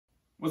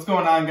What's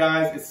going on,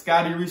 guys? It's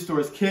Scotty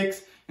Restores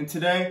Kicks, and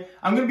today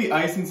I'm going to be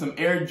icing some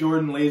Air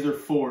Jordan Laser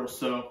 4s,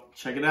 so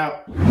check it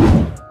out.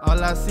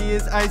 All I see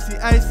is icy,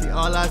 icy.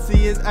 All I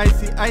see is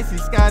icy, icy.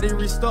 Scotty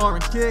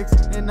restoring kicks,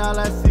 and all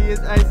I see is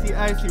icy,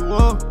 icy.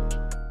 Whoa.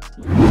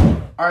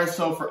 Alright,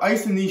 so for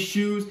icing these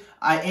shoes,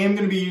 I am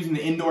going to be using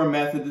the indoor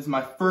method. This is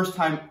my first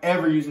time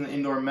ever using the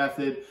indoor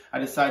method. I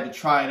decided to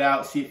try it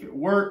out, see if it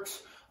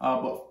works.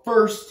 But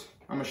first,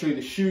 I'm going to show you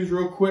the shoes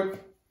real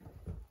quick.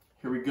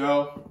 Here we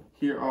go.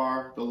 Here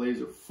are the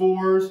Laser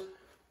 4s.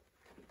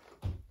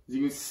 As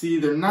you can see,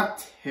 they're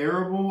not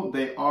terrible.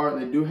 They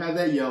do have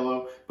that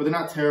yellow, but they're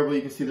not terrible.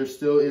 You can see there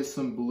still is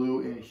some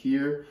blue in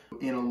here,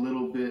 and a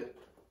little bit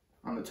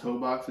on the toe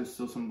box. There's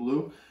still some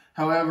blue.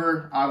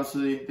 However,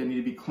 obviously, they need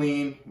to be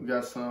clean. We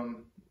got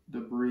some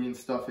debris and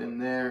stuff in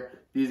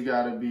there. These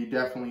got to be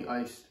definitely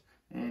iced.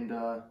 And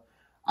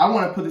I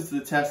want to put this to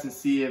the test and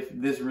see if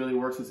this really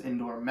works as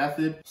indoor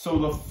method. So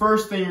the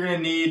first thing you're going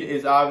to need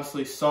is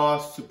obviously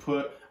sauce to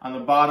put on the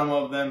bottom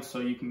of them so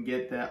you can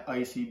get that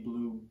icy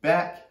blue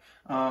back.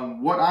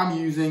 What I'm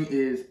using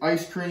is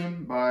Ice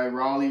Cream by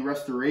Scotty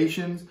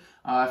Restorations.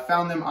 I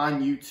found them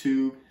on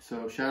YouTube,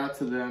 so shout out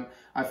to them.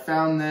 I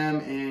found them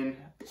and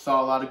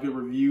saw a lot of good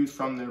reviews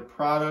from their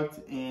product,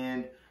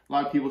 and a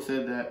lot of people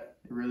said that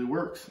it really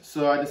works.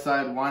 So I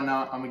decided, why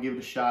not? I'm gonna give it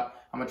a shot.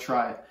 I'm gonna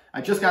try it. I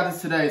just got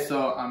this today,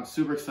 so I'm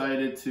super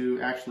excited to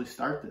actually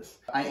start this.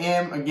 I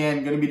am,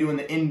 again, gonna be doing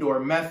the indoor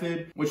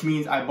method, which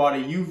means I bought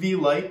a UV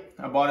light.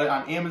 I bought it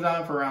on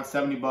Amazon for around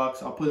 70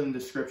 bucks. I'll put it in the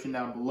description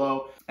down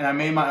below. And I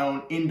made my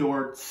own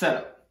indoor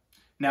setup.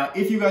 Now,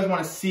 if you guys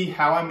wanna see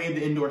how I made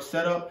the indoor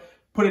setup,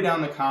 put it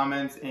down in the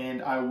comments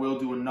and I will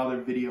do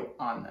another video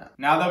on that.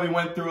 Now that we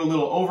went through a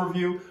little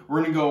overview,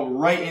 we're gonna go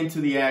right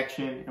into the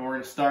action and we're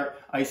gonna start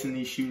icing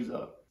these shoes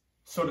up.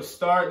 So to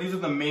start, these are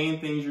the main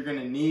things you're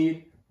gonna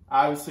need.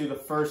 Obviously, the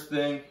first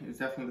thing is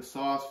definitely the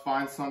sauce.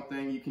 Find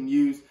something you can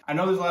use. I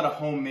know there's a lot of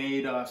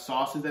homemade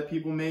sauces that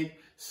people make,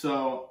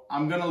 so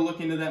I'm gonna look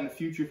into that in the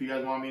future. If you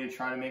guys want me to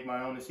try to make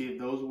my own to see if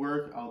those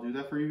work, I'll do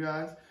that for you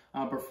guys.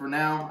 But for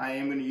now, I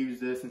am gonna use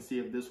this and see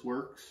if this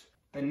works.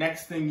 The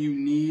next thing you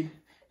need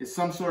is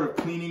some sort of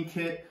cleaning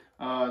kit.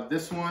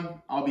 This one,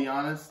 I'll be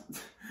honest,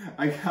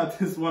 I got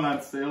this one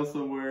on sale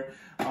somewhere.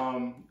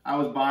 I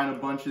was buying a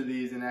bunch of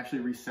these and actually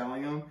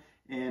reselling them.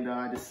 And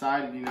I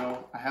decided, you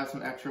know, I have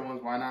some extra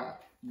ones, why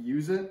not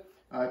use it?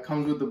 It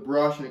comes with the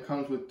brush and it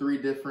comes with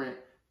 3 different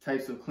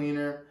types of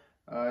cleaner.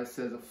 It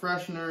says a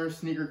freshener,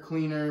 sneaker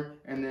cleaner,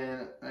 and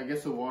then I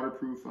guess a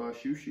waterproof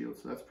shoe shield.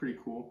 So that's pretty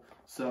cool.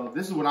 So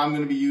this is what I'm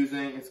going to be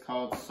using. It's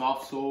called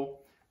Soft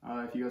Sole,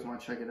 if you guys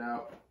want to check it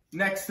out.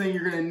 Next thing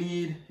you're going to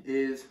need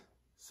is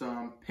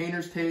some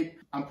painter's tape.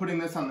 I'm putting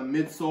this on the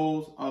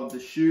midsoles of the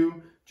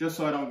shoe just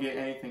so I don't get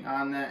anything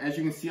on that. As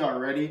you can see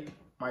already,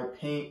 my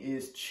paint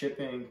is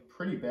chipping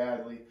pretty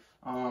badly,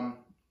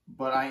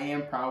 but I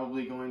am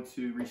probably going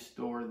to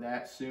restore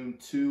that soon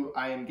too.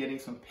 I am getting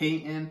some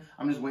paint in.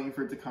 I'm just waiting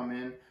for it to come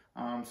in.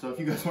 So if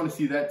you guys want to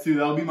see that too,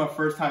 that'll be my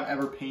first time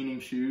ever painting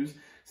shoes.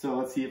 So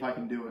let's see if I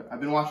can do it. I've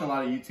been watching a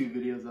lot of YouTube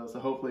videos though, so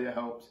hopefully it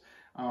helps.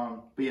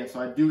 But yeah, so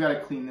I do got to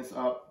clean this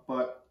up,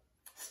 but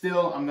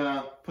still I'm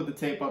gonna put the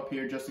tape up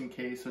here just in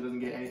case so it doesn't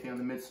get anything on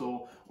the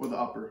midsole or the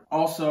upper.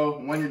 Also,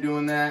 when you're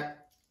doing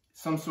that,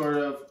 some sort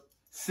of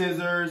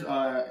scissors.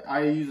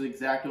 I use an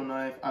X-Acto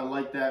knife. I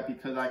like that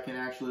because I can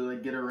actually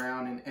like get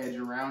around and edge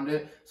around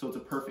it, so it's a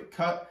perfect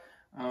cut.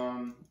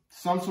 Some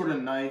sort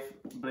of knife,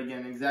 but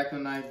again,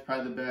 X-Acto knife is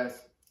probably the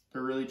best.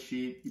 They're really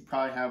cheap. You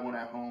probably have one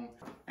at home.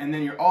 And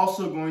then you're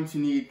also going to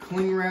need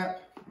cling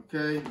wrap.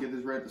 Okay, you get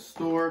this right at the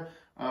store.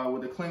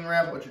 With the cling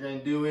wrap, what you're going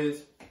to do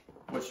is,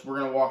 which we're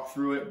going to walk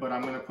through it, but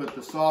I'm going to put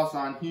the sauce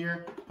on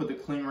here, put the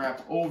cling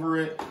wrap over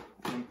it,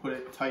 and put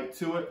it tight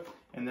to it.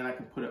 And then I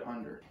can put it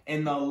under.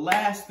 And the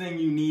last thing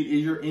you need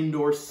is your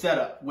indoor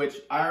setup, which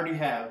I already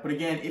have. But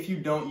again, if you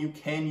don't, you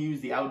can use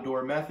the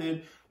outdoor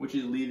method, which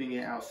is leaving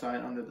it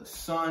outside under the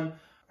sun.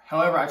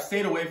 However, I've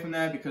stayed away from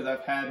that because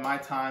I've had my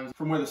times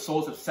from where the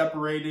soles have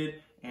separated,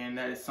 and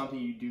that is something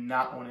you do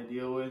not want to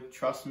deal with,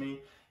 trust me.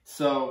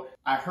 So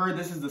I heard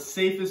this is the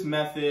safest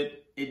method.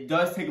 It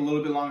does take a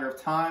little bit longer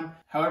of time.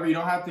 However, you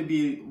don't have to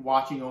be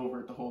watching over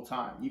it the whole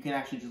time. You can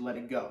actually just let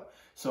it go.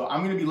 So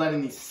I'm going to be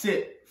letting these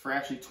sit for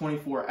actually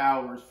 24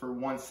 hours for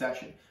one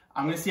session.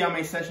 I'm going to see how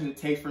many sessions it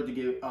takes for it to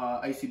get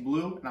icy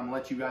blue, and I'm going to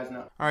let you guys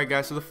know. Alright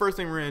guys, so the first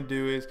thing we're going to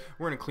do is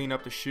we're going to clean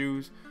up the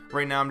shoes.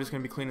 Right now I'm just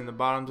going to be cleaning the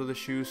bottoms of the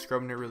shoes,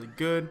 scrubbing it really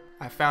good.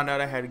 I found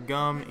out I had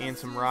gum and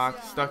some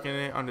rocks stuck in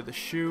it under the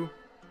shoe.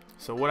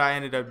 So what I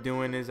ended up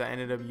doing is I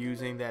ended up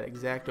using that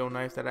X-Acto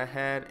knife that I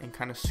had and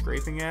kind of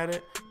scraping at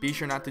it. Be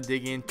sure not to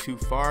dig in too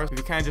far. If you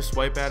kind of just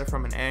swipe at it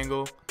from an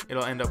angle,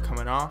 it'll end up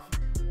coming off.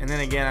 And then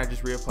again, I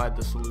just reapplied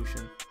the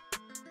solution.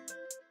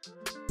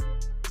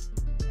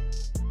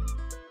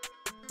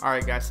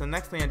 Alright guys, so the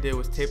next thing I did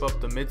was tape up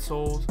the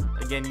midsoles.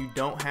 Again, you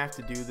don't have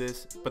to do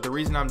this, but the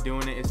reason I'm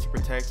doing it is to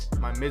protect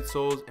my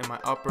midsoles and my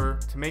upper,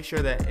 to make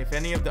sure that if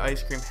any of the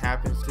ice cream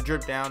happens to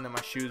drip down, then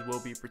my shoes will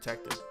be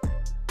protected.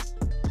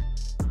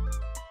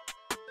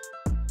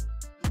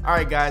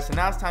 Alright guys, so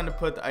now it's time to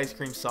put the ice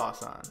cream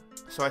sauce on.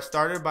 So I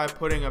started by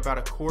putting about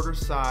a quarter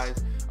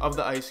size of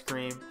the ice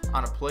cream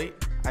on a plate.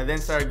 I then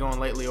started going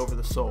lightly over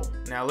the sole.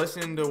 Now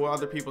listening to what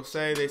other people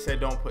say, they said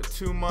don't put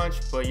too much,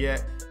 but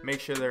yet make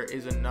sure there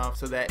is enough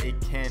so that it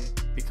can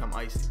become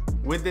icy.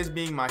 With this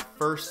being my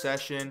first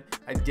session,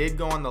 I did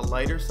go on the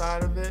lighter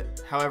side of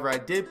it. However, I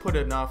did put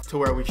enough to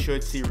where we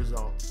should see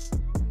results.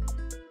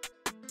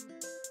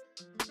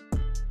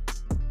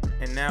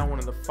 And now one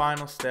of the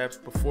final steps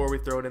before we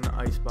throw it in the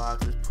ice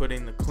box is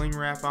putting the cling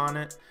wrap on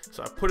it.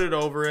 So I put it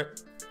over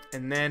it,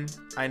 and then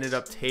I ended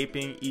up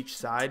taping each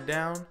side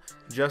down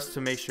just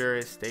to make sure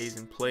it stays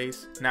in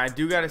place. Now I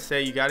do gotta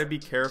say, you gotta be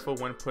careful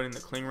when putting the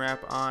cling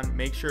wrap on.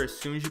 Make sure as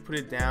soon as you put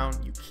it down,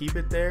 you keep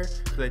it there,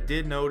 because I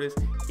did notice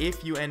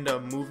if you end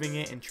up moving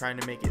it and trying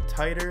to make it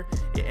tighter,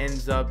 it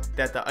ends up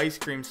that the ice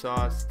cream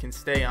sauce can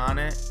stay on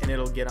it and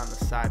it'll get on the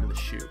side of the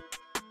shoe.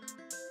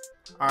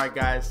 Alright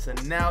guys, so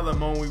now the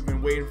moment we've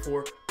been waiting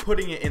for,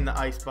 putting it in the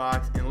ice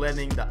box and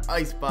letting the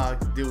ice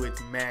box do its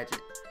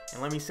magic.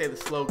 And let me say the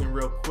slogan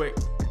real quick.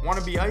 Want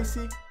to be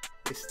icy?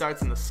 It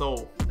starts in the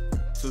sole.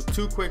 So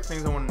 2 quick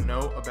things I want to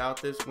know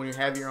about this when you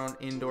have your own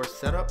indoor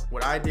setup.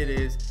 What I did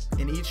is,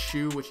 in each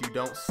shoe, which you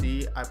don't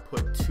see, I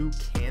put 2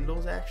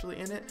 candles actually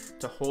in it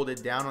to hold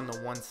it down on the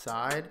one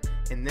side.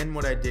 And then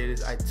what I did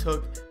is I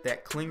took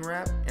that cling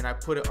wrap and I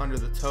put it under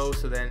the toe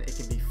so then it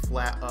can be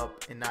flat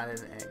up and not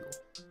at an angle.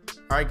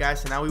 Alright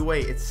guys, so now we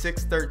wait. It's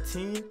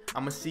 6:13.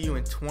 I'm going to see you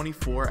in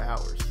 24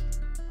 hours.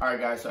 Alright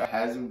guys, so it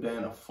hasn't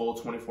been a full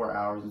 24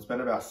 hours. It's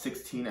been about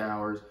 16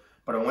 hours.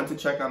 But I went to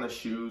check on the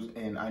shoes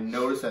and I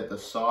noticed that the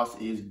sauce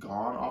is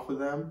gone off of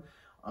them.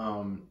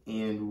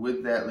 And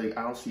with that, like,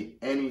 I don't see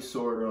any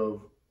sort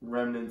of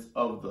remnants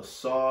of the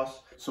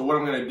sauce. So what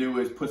I'm going to do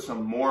is put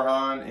some more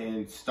on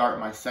and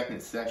start my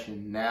second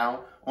session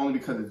now, only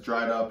because it's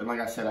dried up. And like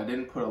I said, I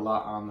didn't put a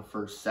lot on the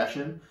first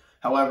session.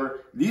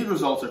 However, these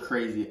results are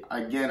crazy.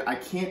 Again, I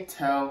can't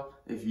tell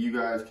if you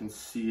guys can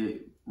see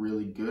it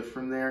really good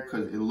from there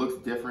because it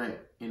looks different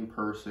in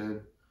person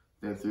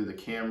than through the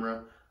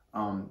camera.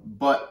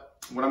 But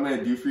what I'm going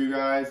to do for you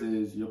guys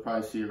is, you'll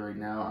probably see it right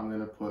now, I'm going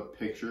to put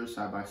pictures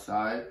side by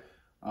side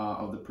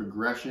of the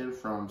progression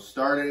from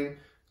starting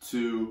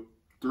to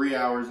 3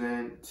 hours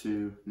in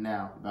to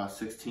now, about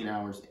 16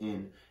 hours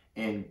in.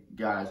 And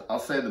guys, I'll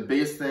say the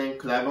biggest thing,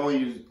 because I've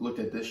only looked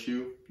at this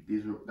shoe,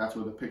 that's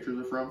where the pictures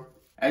are from.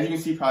 As you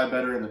can see, probably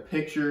better in the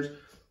pictures,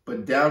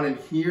 but down in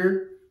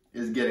here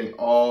is getting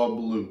all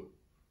blue.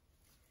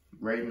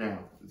 Right now,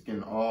 it's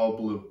getting all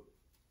blue.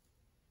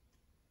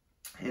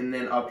 And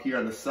then up here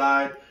on the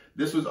side,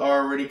 this was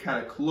already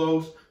kind of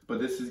close, but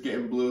this is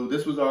getting blue.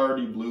 This was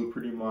already blue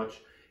pretty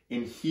much.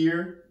 And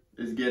here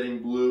is getting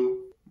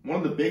blue. One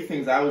of the big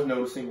things I was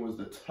noticing was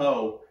the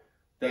toe.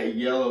 That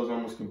yellow is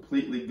almost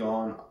completely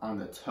gone on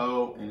the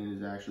toe, and it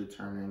is actually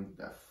turning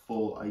that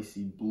full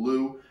icy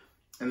blue.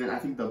 And then I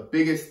think the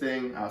biggest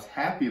thing I was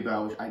happy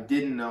about, which I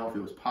didn't know if it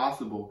was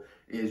possible,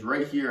 is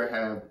right here I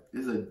have,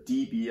 this is a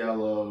deep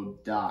yellow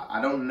dot.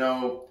 I don't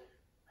know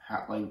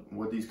how, like,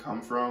 what these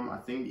come from. I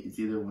think it's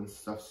either when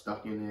stuff's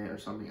stuck in it or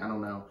something. I don't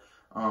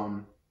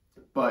know.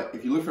 But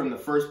if you look from the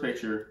first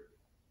picture,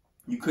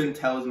 you couldn't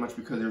tell as much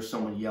because there's so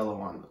much yellow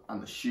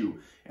on the shoe.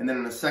 And then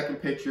in the second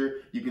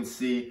picture, you can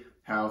see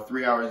how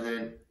 3 hours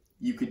in,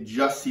 you could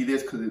just see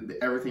this because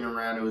everything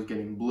around it was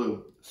getting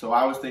blue. So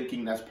I was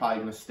thinking that's probably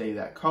going to stay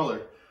that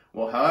color.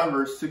 Well,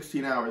 however,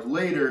 16 hours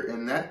later,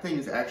 and that thing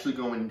is actually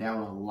going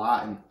down a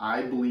lot, and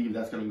I believe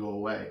that's going to go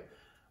away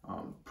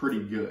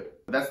pretty good.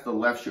 That's the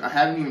left shoe. I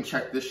haven't even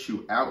checked this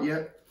shoe out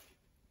yet.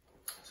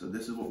 So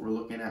this is what we're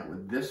looking at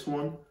with this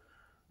one.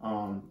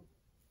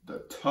 The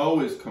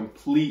toe is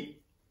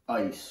complete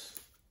ice.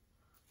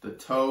 The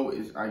toe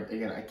is,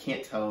 again, I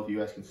can't tell if you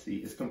guys can see,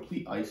 it's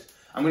complete ice.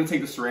 I'm going to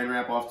take the saran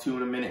wrap off too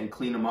in a minute and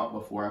clean them up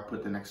before I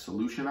put the next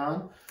solution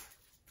on.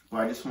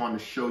 But I just wanted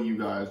to show you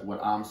guys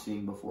what I'm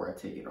seeing before I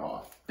take it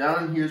off.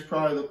 Down in here is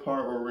probably the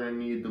part where we're going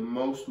to need the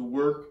most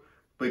work.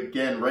 But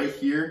again, right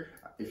here,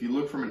 if you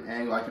look from an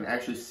angle, I can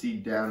actually see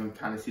down and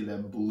kind of see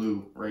that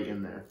blue right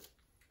in there.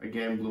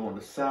 Again, blue on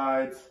the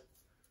sides.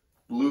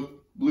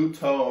 Blue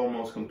toe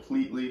almost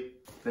completely.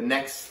 The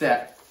next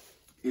step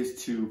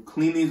is to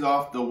clean these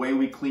off the way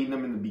we cleaned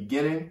them in the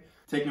beginning.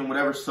 Taking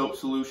whatever soap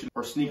solution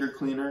or sneaker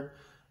cleaner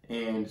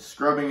and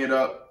scrubbing it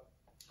up,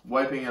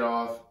 wiping it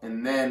off,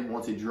 and then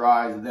once it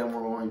dries, then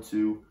we're going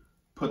to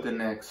put the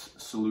next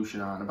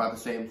solution on. About the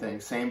same thing,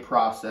 same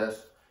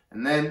process.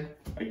 And then,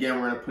 again,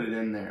 we're going to put it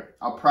in there.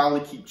 I'll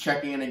probably keep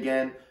checking it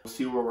again. We'll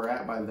see where we're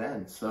at by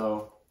then.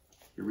 So,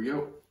 here we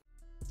go.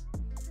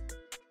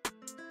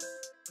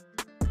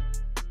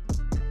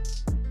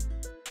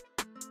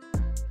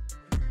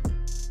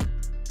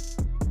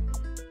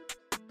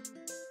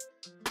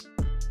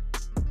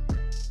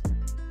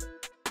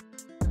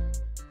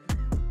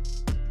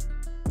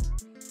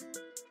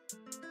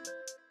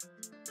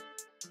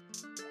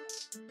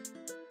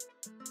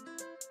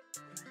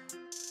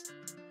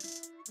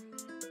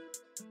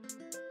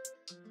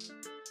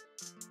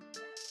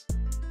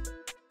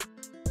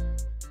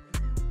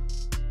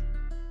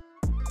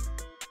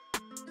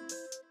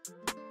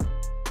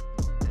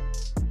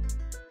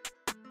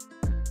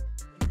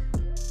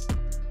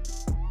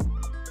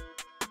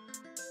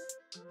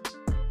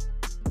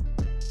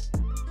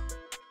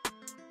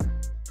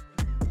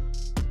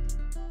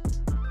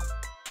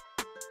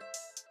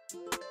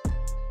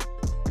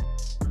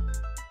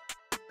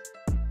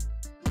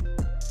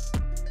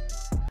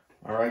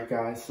 Alright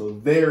guys, so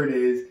there it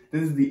is.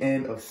 This is the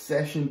end of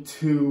session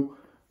 2.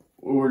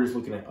 We're just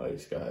looking at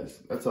ice, guys.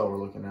 That's all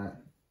we're looking at.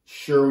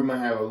 Sure, we might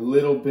have a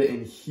little bit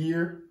in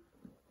here,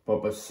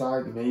 but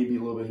besides maybe a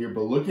little bit here.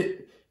 But look at,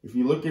 if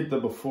you look at the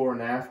before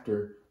and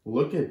after,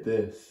 look at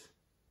this.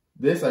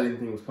 This I didn't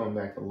think was coming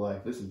back to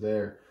life. This is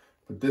there.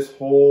 But this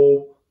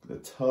hole, the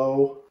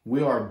toe,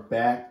 we are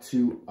back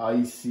to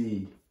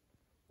icy.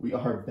 We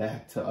are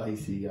back to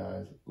icy,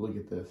 guys. Look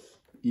at this.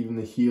 Even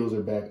the heels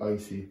are back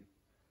icy.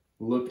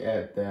 Look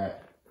at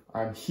that.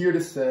 I'm here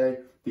to say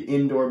the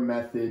indoor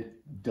method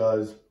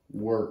does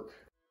work.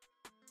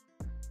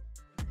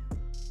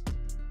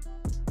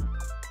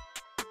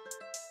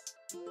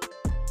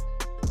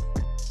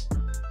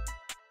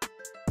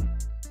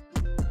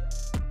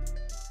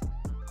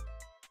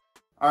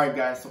 Alright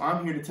guys, so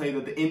I'm here to tell you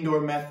that the indoor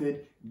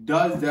method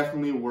does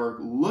definitely work.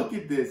 Look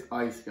at this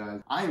ice,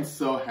 guys. I am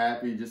so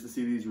happy just to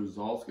see these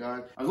results,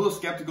 guys. I was a little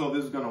skeptical if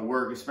this was going to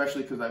work,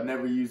 especially because I've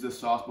never used this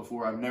sauce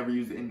before. I've never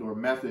used the indoor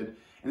method.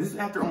 And this is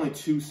after only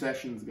 2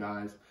 sessions,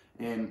 guys.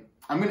 And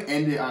I'm going to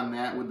end it on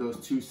that with those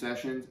 2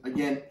 sessions.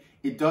 Again,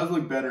 it does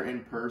look better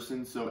in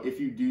person. So if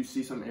you do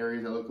see some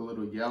areas that look a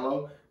little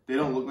yellow, they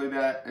don't look like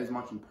that as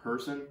much in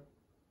person.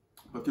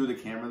 But through the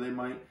camera, they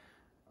might.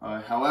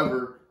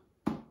 However,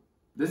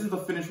 this is the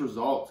finished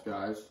results,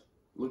 guys.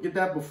 Look at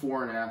that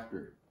before and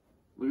after.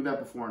 Look at that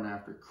before and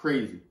after.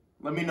 Crazy.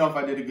 Let me know if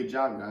I did a good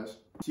job, guys.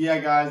 So yeah,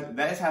 guys,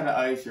 that is how to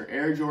ice your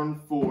Air Jordan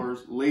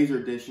 4s Laser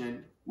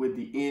Edition with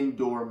the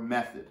indoor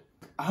method.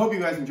 I hope you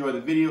guys enjoyed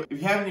the video.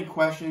 If you have any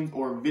questions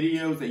or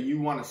videos that you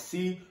want to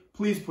see,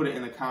 please put it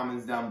in the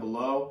comments down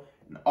below.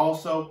 And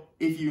also,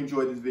 if you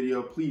enjoyed this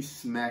video, please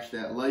smash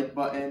that like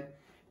button.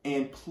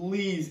 And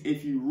please,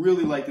 if you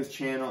really like this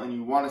channel and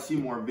you want to see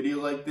more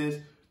videos like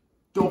this,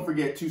 don't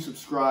forget to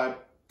subscribe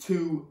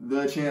to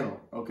the channel,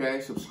 okay?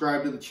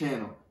 Subscribe to the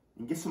channel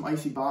and get some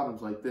icy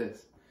bottoms like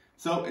this.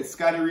 So, it's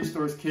Scotty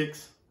Restores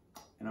Kicks,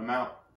 and I'm out.